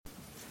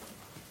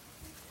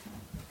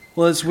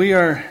Well, as we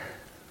are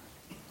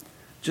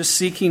just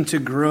seeking to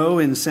grow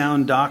in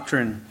sound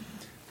doctrine,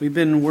 we've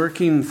been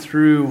working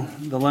through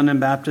the London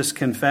Baptist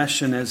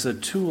Confession as a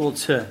tool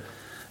to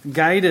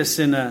guide us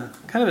in a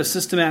kind of a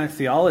systematic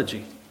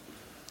theology.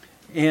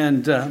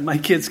 And my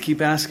kids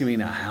keep asking me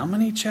now, how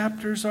many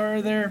chapters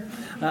are there?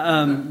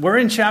 We're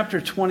in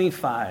chapter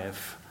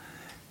 25.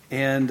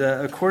 And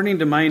according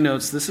to my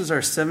notes, this is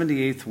our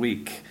 78th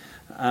week.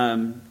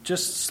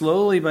 Just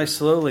slowly by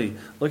slowly,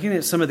 looking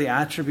at some of the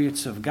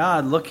attributes of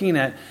God, looking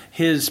at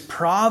His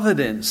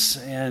providence.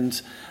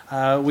 And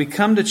we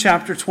come to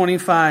chapter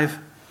 25.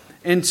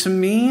 And to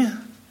me,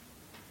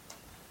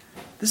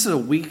 this is a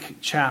weak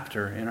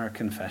chapter in our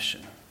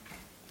confession.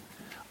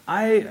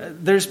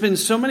 There's been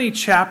so many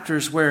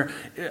chapters where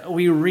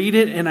we read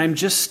it and I'm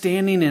just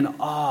standing in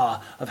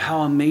awe of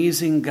how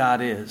amazing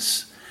God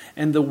is.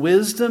 And the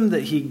wisdom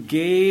that He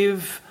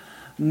gave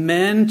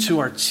men to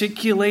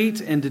articulate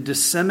and to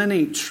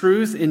disseminate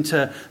truth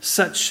into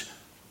such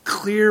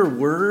clear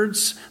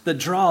words that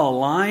draw a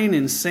line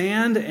in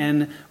sand.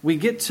 And we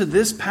get to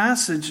this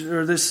passage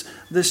or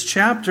this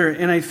chapter,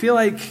 and I feel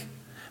like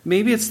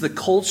maybe it's the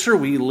culture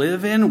we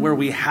live in where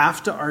we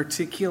have to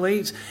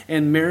articulate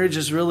and marriage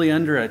is really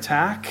under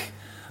attack,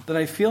 that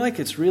I feel like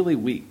it's really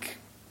weak.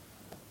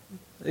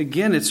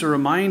 Again, it's a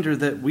reminder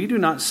that we do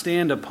not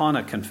stand upon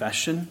a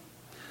confession.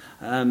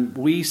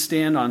 We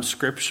stand on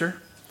Scripture.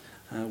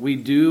 We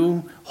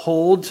do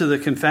hold to the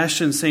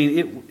confession,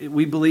 saying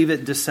we believe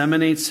it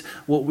disseminates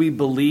what we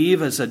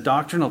believe as a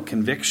doctrinal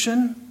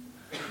conviction.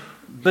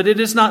 But it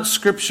is not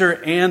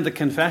Scripture and the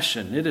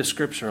confession. It is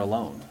Scripture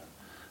alone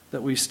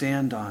that we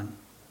stand on.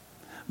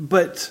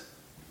 But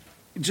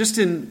just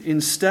in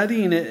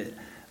studying it,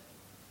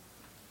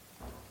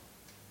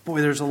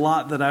 boy, there's a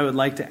lot that I would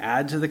like to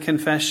add to the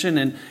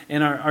confession.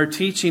 And our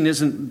teaching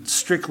isn't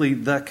strictly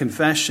the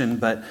confession,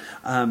 but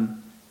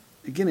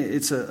again,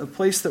 it's a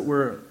place that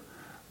we're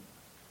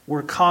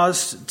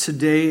caused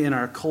today in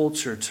our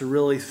culture to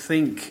really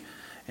think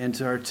and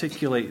to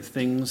articulate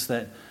things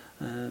that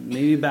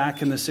maybe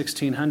back in the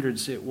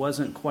 1600s it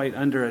wasn't quite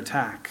under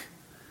attack.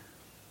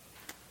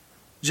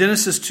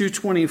 Genesis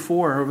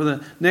 2:24. Over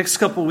the next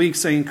couple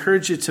weeks, I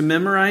encourage you to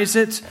memorize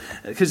it,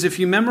 because if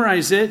you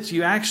memorize it,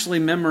 you actually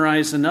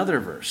memorize another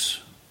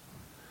verse.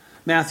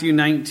 Matthew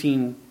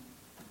 19:4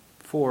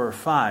 or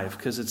 5,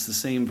 because it's the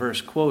same verse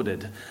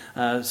quoted.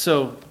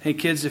 So, hey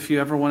kids, if you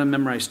ever want to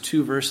memorize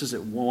two verses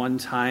at one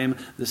time,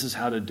 this is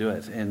how to do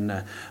it.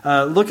 And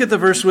look at the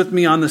verse with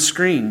me on the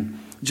screen.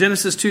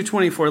 Genesis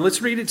 2:24.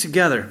 Let's read it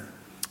together.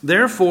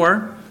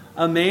 Therefore,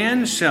 a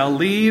man shall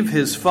leave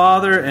his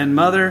father and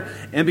mother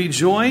and be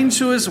joined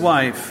to his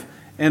wife,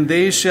 and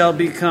they shall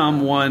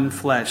become one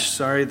flesh.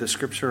 Sorry, the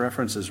scripture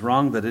reference is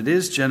wrong, but it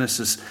is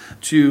Genesis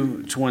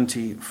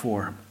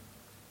 2:24.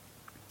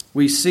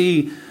 We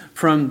see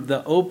from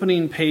the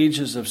opening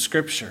pages of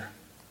Scripture,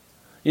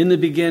 in the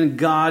beginning,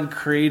 God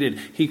created.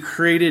 He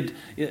created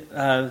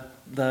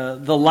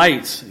the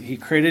light. He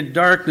created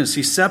darkness.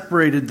 He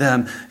separated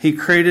them. He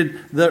created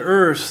the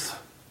earth.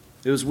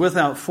 It was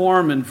without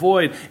form and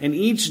void. And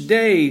each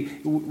day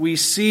we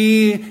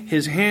see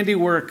His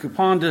handiwork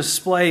upon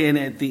display. And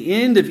at the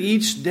end of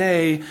each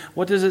day,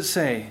 what does it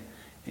say?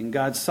 And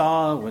God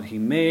saw what He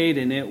made,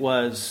 and it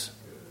was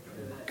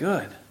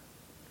good.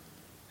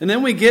 And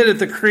then we get at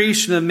the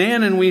creation of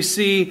man and we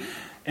see,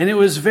 and it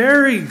was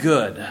very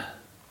good.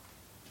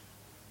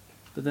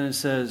 But then it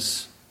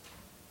says,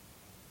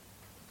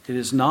 it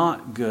is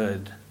not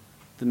good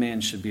the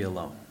man should be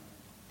alone.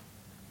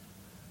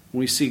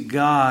 We see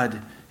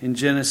God in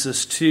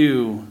Genesis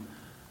 2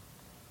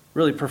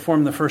 really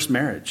perform the first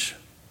marriage,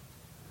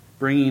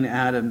 bringing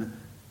Adam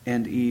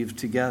and Eve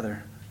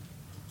together.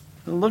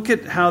 Look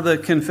at how the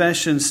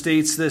confession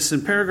states this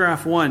in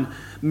paragraph 1.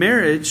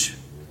 Marriage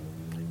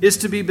is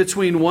to be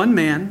between one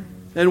man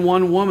and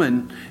one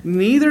woman.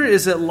 Neither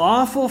is it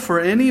lawful for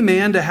any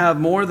man to have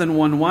more than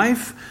one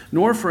wife,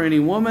 nor for any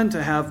woman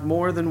to have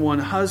more than one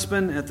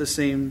husband at the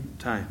same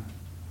time.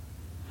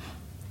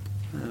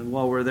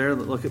 While we're there,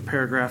 look at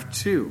paragraph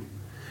 2.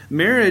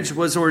 Marriage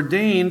was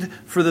ordained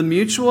for the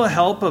mutual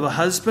help of a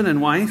husband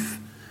and wife,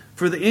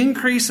 for the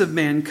increase of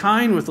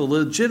mankind with a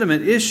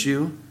legitimate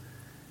issue,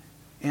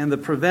 and the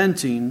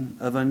preventing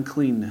of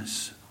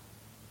uncleanness.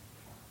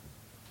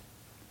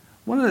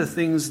 One of the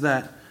things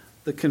that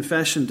the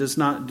confession does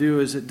not do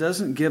is it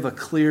doesn't give a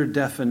clear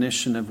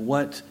definition of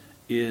what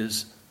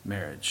is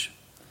marriage.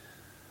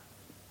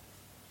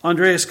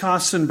 Andreas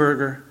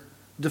Kostenberger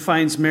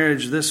defines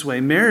marriage this way.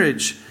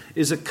 Marriage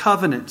is a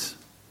covenant,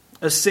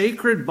 a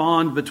sacred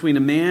bond between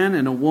a man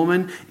and a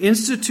woman,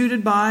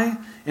 instituted by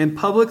and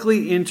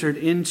publicly entered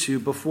into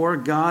before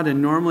God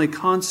and normally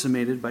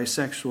consummated by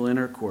sexual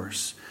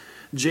intercourse.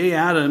 J.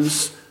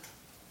 Adams,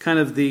 kind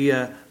of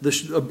the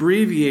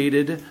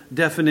abbreviated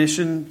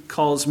definition,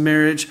 calls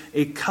marriage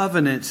a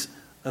covenant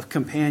of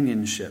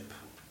companionship.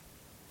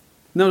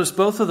 Notice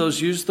both of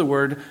those use the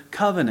word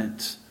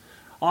covenant.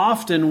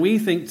 Often we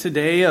think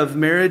today of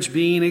marriage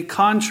being a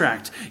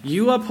contract.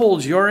 You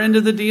uphold your end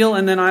of the deal,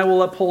 and then I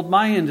will uphold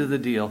my end of the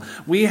deal.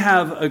 We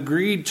have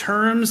agreed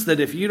terms that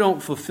if you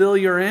don't fulfill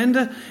your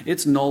end,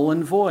 it's null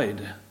and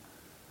void.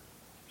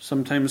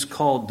 Sometimes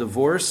called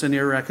divorce and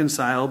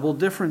irreconcilable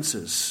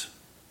differences.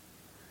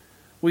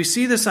 We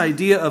see this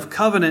idea of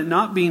covenant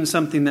not being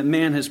something that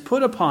man has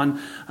put upon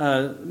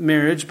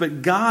marriage,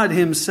 but God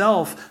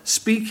himself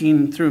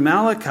speaking through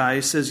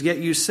Malachi says, "Yet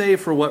you say,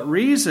 for what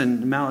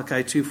reason?"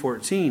 Malachi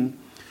 2:14,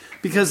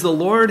 "Because the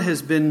Lord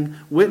has been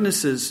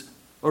witness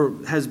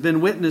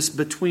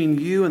between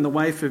you and the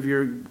wife of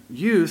your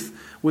youth,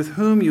 with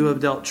whom you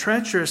have dealt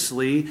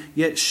treacherously,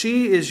 yet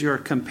she is your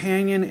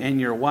companion and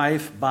your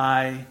wife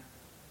by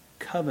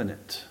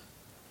covenant."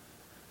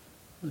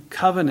 The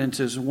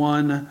covenant is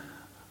one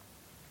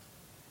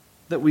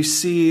that we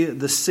see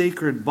the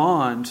sacred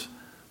bond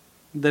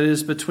that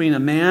is between a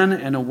man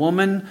and a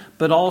woman,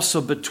 but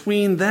also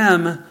between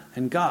them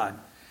and God.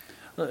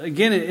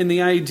 Again, in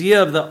the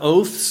idea of the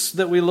oaths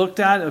that we looked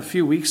at a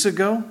few weeks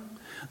ago,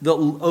 the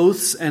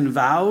oaths and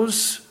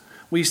vows,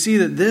 we see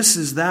that this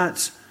is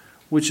that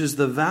which is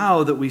the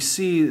vow that we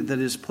see that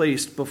is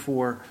placed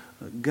before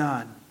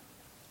God.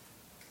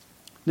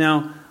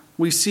 Now,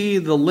 we see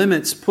the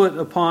limits put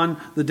upon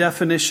the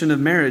definition of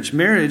marriage.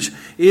 Marriage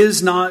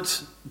is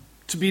not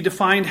to be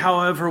defined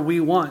however we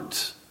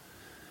want.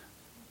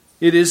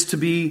 It is to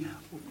be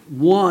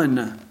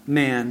one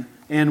man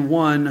and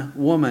one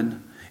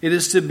woman. It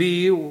is to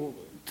be,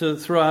 to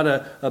throw out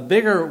a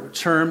bigger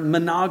term,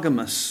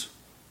 monogamous.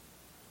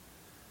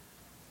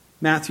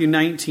 Matthew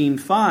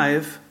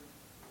 19:5,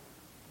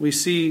 we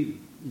see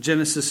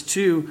Genesis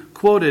 2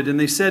 quoted, "And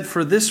they said,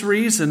 for this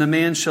reason a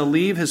man shall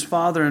leave his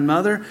father and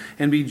mother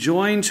and be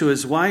joined to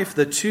his wife.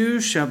 The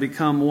two shall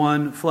become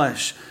one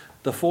flesh."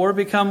 The four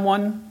become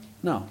one?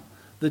 No.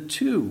 The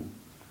two.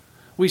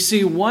 We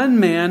see one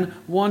man,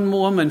 one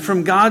woman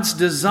from God's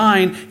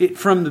design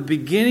from the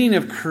beginning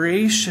of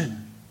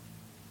creation.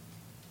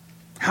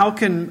 How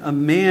can a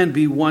man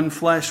be one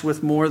flesh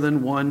with more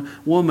than one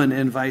woman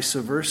and vice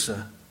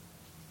versa?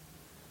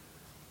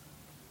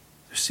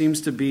 There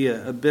seems to be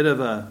a bit of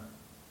a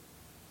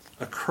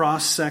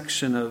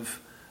cross-section of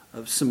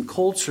some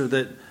culture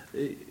that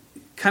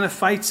kind of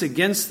fights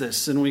against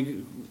this. And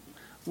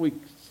we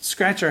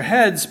scratch our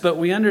heads, but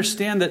we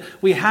understand that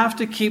we have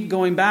to keep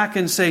going back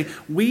and say,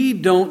 we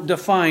don't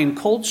define.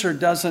 Culture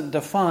doesn't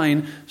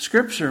define.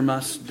 Scripture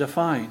must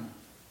define.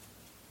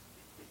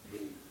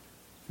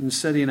 In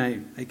studying,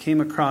 I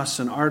came across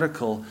an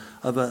article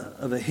of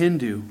a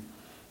Hindu.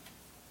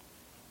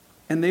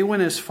 And they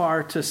went as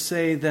far to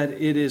say that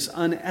it is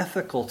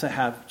unethical to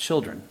have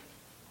children.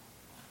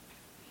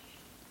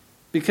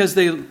 Because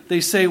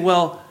they say,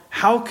 well,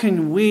 how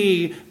can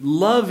we,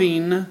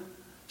 loving,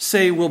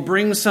 say we'll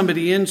bring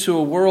somebody into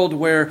a world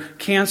where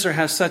cancer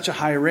has such a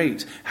high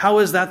rate? How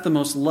is that the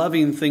most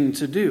loving thing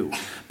to do?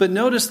 But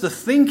notice the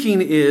thinking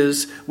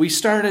is we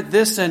start at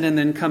this end and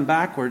then come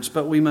backwards,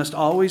 but we must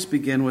always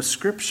begin with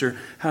Scripture.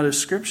 How does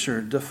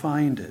Scripture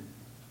define it?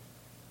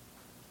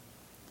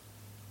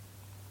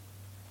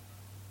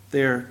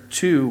 They are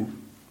two,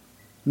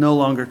 no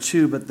longer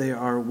two, but they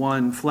are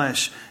one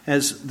flesh.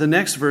 As the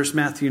next verse,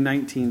 Matthew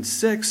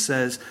 19:6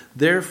 says,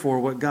 "Therefore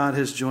what God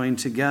has joined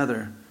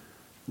together,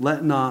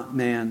 let not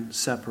man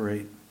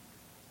separate."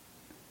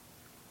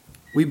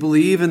 We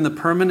believe in the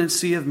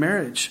permanency of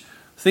marriage.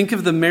 Think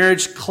of the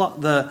marriage,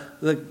 the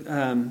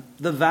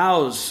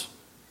vows,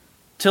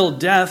 "Till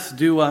death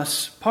do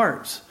us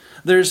part."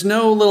 There's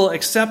no little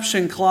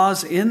exception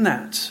clause in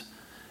that.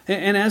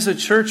 And as a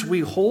church,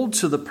 we hold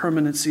to the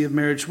permanency of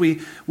marriage. We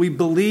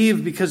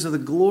believe because of the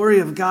glory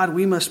of God,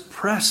 we must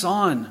press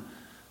on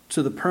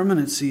to the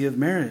permanency of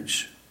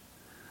marriage.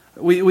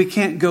 We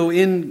can't go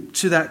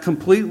into that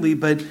completely,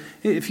 but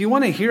if you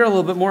want to hear a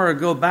little bit more or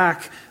go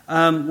back,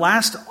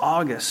 last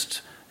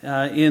August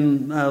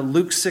in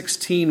Luke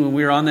 16, when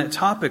we were on that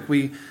topic,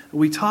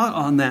 we taught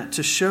on that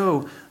to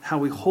show how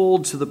we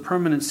hold to the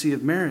permanency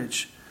of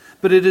marriage.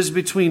 But it is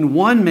between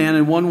one man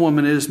and one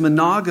woman. It is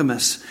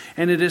monogamous.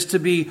 And it is to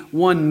be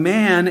one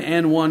man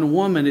and one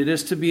woman. It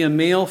is to be a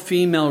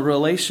male-female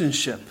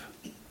relationship,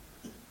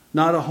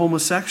 not a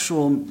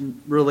homosexual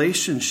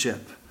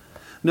relationship.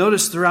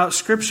 Notice throughout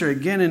Scripture,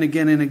 again and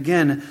again and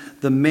again,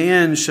 the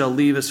man shall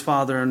leave his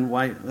father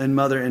and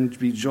mother and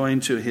be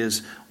joined to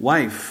his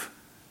wife,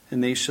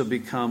 and they shall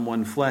become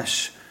one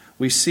flesh.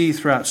 We see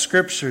throughout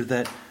Scripture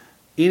that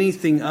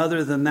anything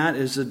other than that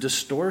is a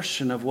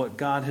distortion of what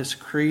God has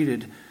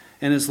created.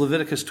 And as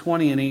Leviticus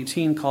 20 and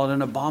 18 call it,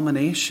 an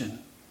abomination.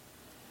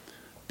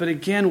 But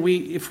again,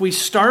 if we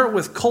start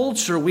with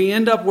culture, we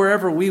end up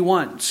wherever we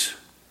want.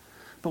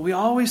 But we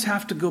always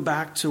have to go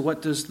back to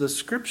what does the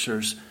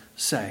Scriptures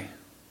say.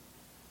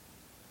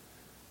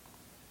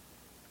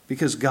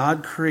 Because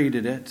God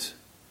created it,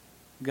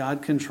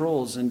 God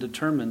controls and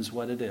determines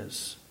what it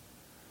is.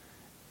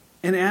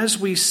 And as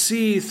we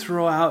see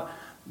throughout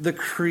the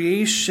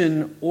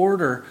creation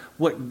order,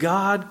 what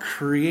God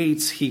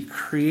creates, He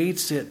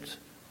creates it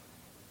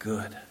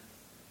good.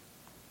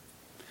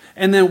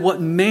 And then what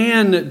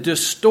man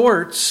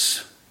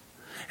distorts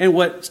and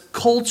what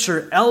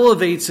culture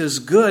elevates as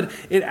good,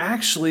 it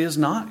actually is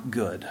not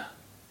good.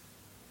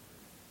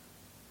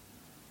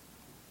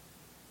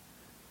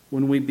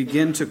 When we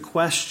begin to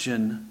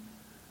question,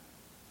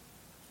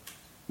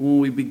 when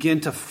we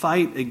begin to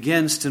fight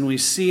against and we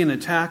see an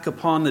attack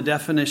upon the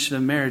definition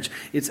of marriage,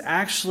 it's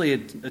actually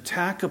an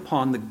attack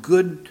upon the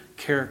good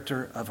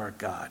character of our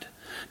God.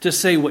 To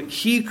say what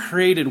He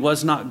created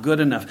was not good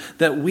enough,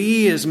 that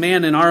we as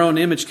man in our own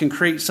image can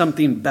create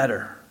something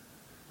better.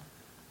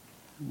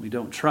 We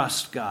don't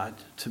trust God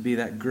to be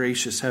that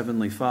gracious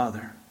Heavenly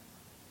Father.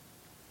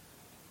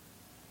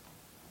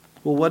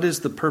 Well, what is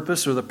the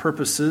purpose or the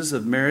purposes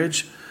of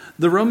marriage?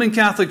 The Roman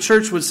Catholic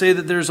Church would say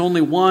that there's only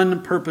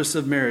one purpose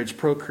of marriage,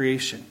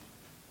 procreation.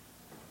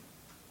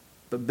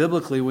 But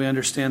biblically, we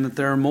understand that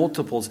there are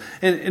multiples.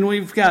 And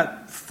we've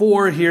got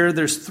 4 here.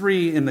 There's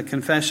 3 in the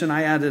confession.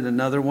 I added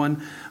another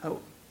one.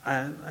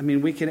 I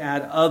mean, we could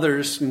add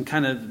others and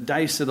kind of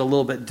dice it a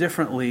little bit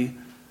differently.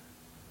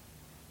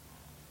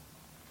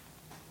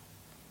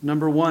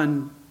 Number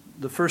 1,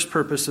 the first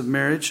purpose of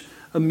marriage,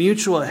 a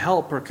mutual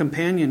help or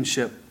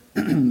companionship.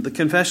 The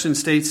confession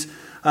states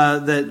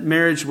that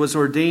marriage was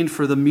ordained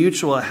for the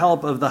mutual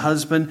help of the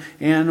husband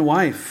and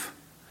wife.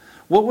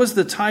 What was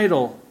the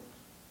title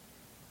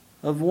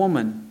of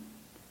woman?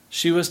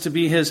 She was to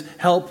be his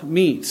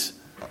helpmeet,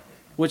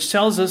 which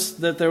tells us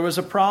that there was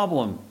a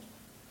problem,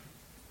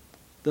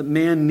 that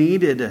man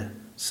needed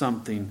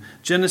something.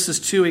 Genesis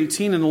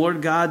 2:18, and the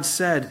Lord God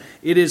said,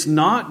 "It is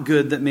not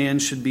good that man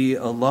should be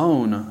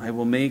alone. I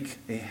will make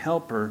a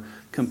helper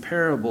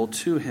comparable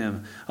to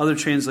him." Other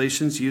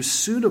translations use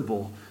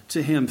suitable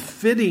to him,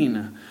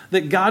 fitting,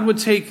 that God would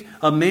take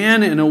a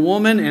man and a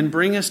woman and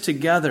bring us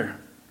together.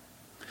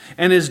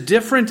 And as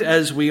different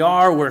as we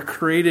are, we're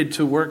created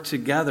to work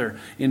together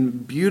in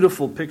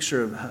beautiful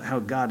picture of how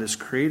God has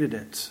created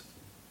it.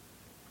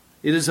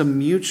 It is a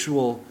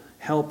mutual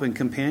help and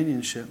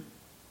companionship.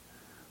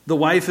 The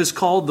wife is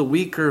called the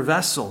weaker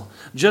vessel.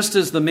 Just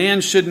as the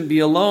man shouldn't be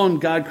alone,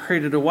 God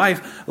created a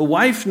wife. A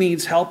wife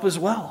needs help as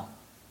well.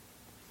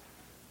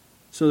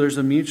 So there's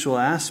a mutual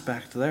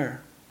aspect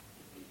there.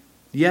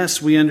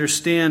 Yes, we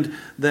understand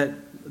that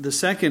the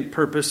second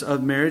purpose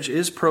of marriage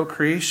is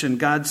procreation.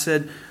 God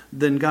said,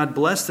 then God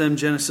blessed them,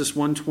 Genesis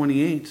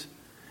 1:28.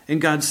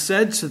 And God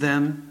said to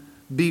them,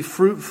 "Be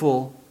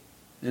fruitful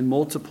and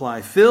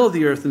multiply. Fill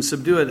the earth and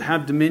subdue it.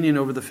 Have dominion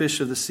over the fish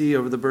of the sea,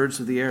 over the birds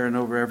of the air, and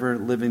over every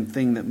living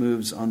thing that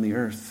moves on the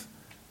earth."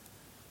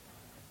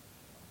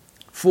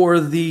 For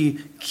the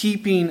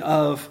keeping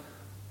of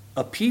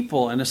a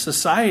people and a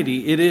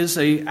society, it is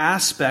an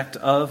aspect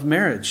of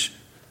marriage.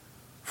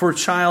 For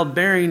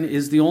childbearing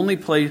is the only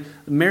place,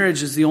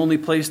 marriage is the only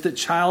place that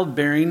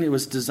childbearing, it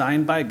was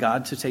designed by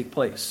God to take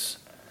place.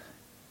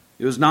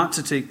 It was not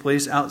to take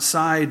place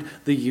outside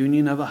the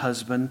union of a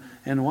husband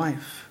and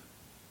wife.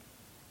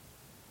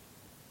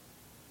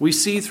 We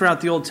see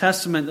throughout the Old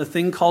Testament a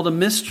thing called a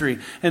mystery.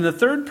 And the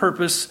third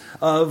purpose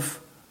of,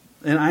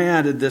 and I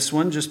added this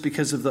one just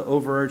because of the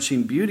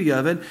overarching beauty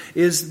of it,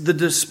 is the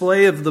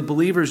display of the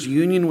believer's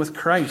union with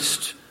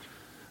Christ.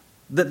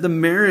 That the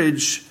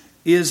marriage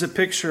is a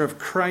picture of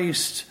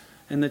Christ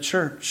and the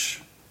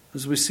church,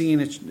 as we see in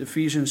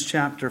Ephesians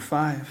chapter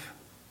 5.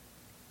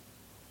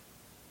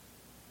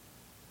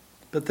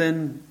 But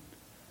then,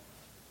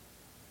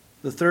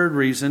 the third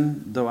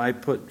reason, though I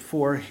put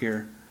 4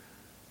 here,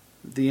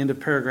 at the end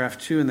of paragraph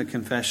 2 in the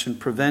confession,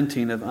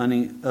 preventing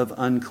of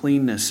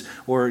uncleanness,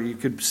 or you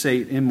could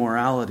say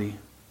immorality.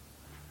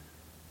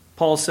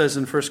 Paul says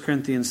in 1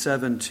 Corinthians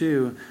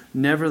 7:2,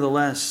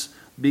 "Nevertheless,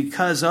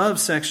 because of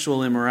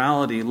sexual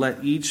immorality,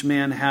 let each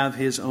man have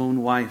his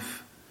own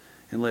wife,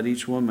 and let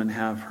each woman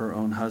have her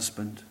own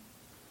husband."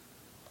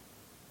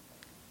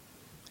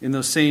 In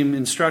those same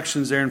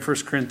instructions there in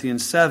 1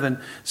 Corinthians 7,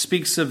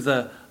 speaks of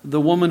the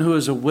woman who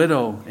is a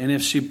widow, and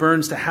if she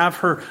burns, to have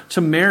her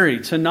to marry,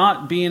 to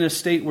not be in a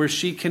state where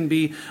she can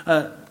be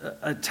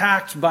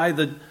attacked by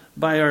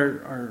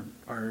our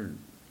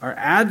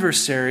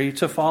adversary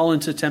to fall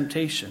into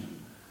temptation.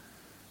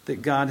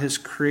 That God has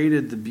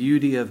created the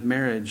beauty of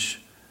marriage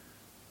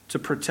to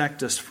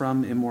protect us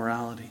from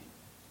immorality.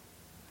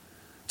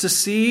 To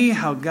see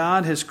how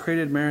God has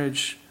created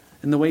marriage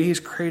and the way He's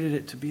created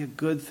it to be a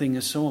good thing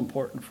is so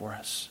important for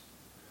us.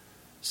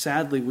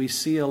 Sadly, we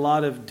see a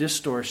lot of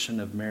distortion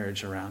of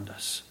marriage around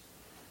us.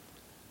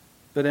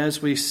 But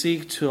as we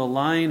seek to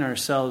align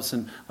ourselves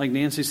and, like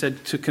Nancy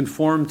said, to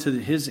conform to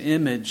His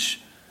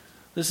image,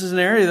 this is an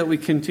area that we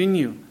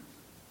continue.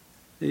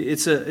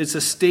 It's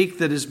a stake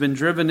that has been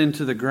driven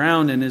into the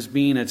ground and is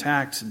being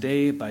attacked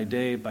day by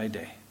day by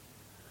day.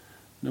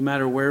 No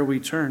matter where we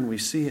turn, we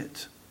see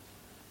it.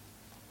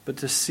 But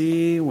to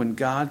see when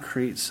God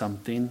creates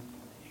something,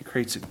 He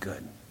creates it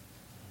good.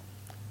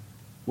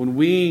 When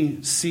we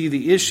see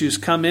the issues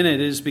come in, it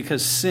is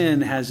because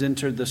sin has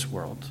entered this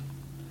world.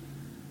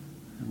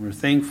 And we're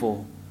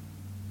thankful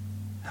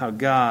how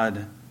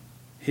God,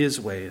 His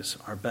ways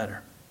are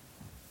better.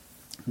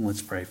 And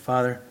let's pray.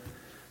 Father,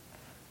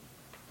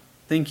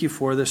 thank You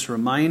for this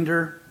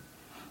reminder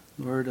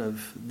Lord,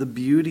 of the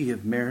beauty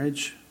of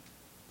marriage.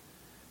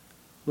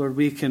 Lord,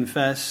 we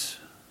confess,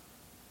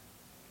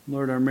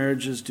 Lord, our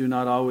marriages do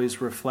not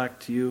always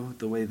reflect you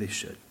the way they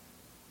should.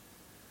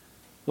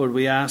 Lord,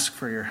 we ask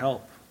for your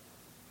help.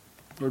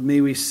 Lord,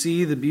 may we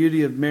see the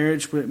beauty of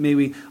marriage. May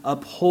we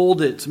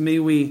uphold it. May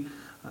we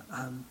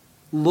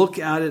look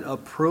at it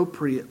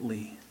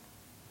appropriately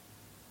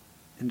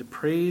and to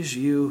praise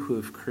you who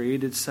have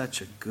created such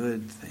a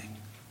good thing.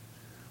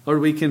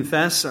 Lord, we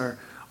confess our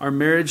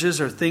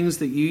marriages are things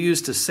that you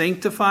use to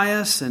sanctify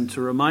us and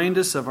to remind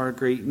us of our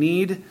great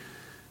need.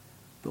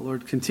 But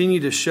Lord,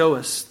 continue to show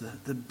us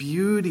the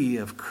beauty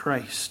of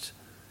Christ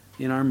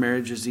in our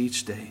marriages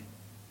each day.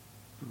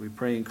 We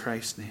pray in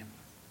Christ's name.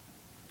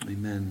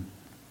 Amen.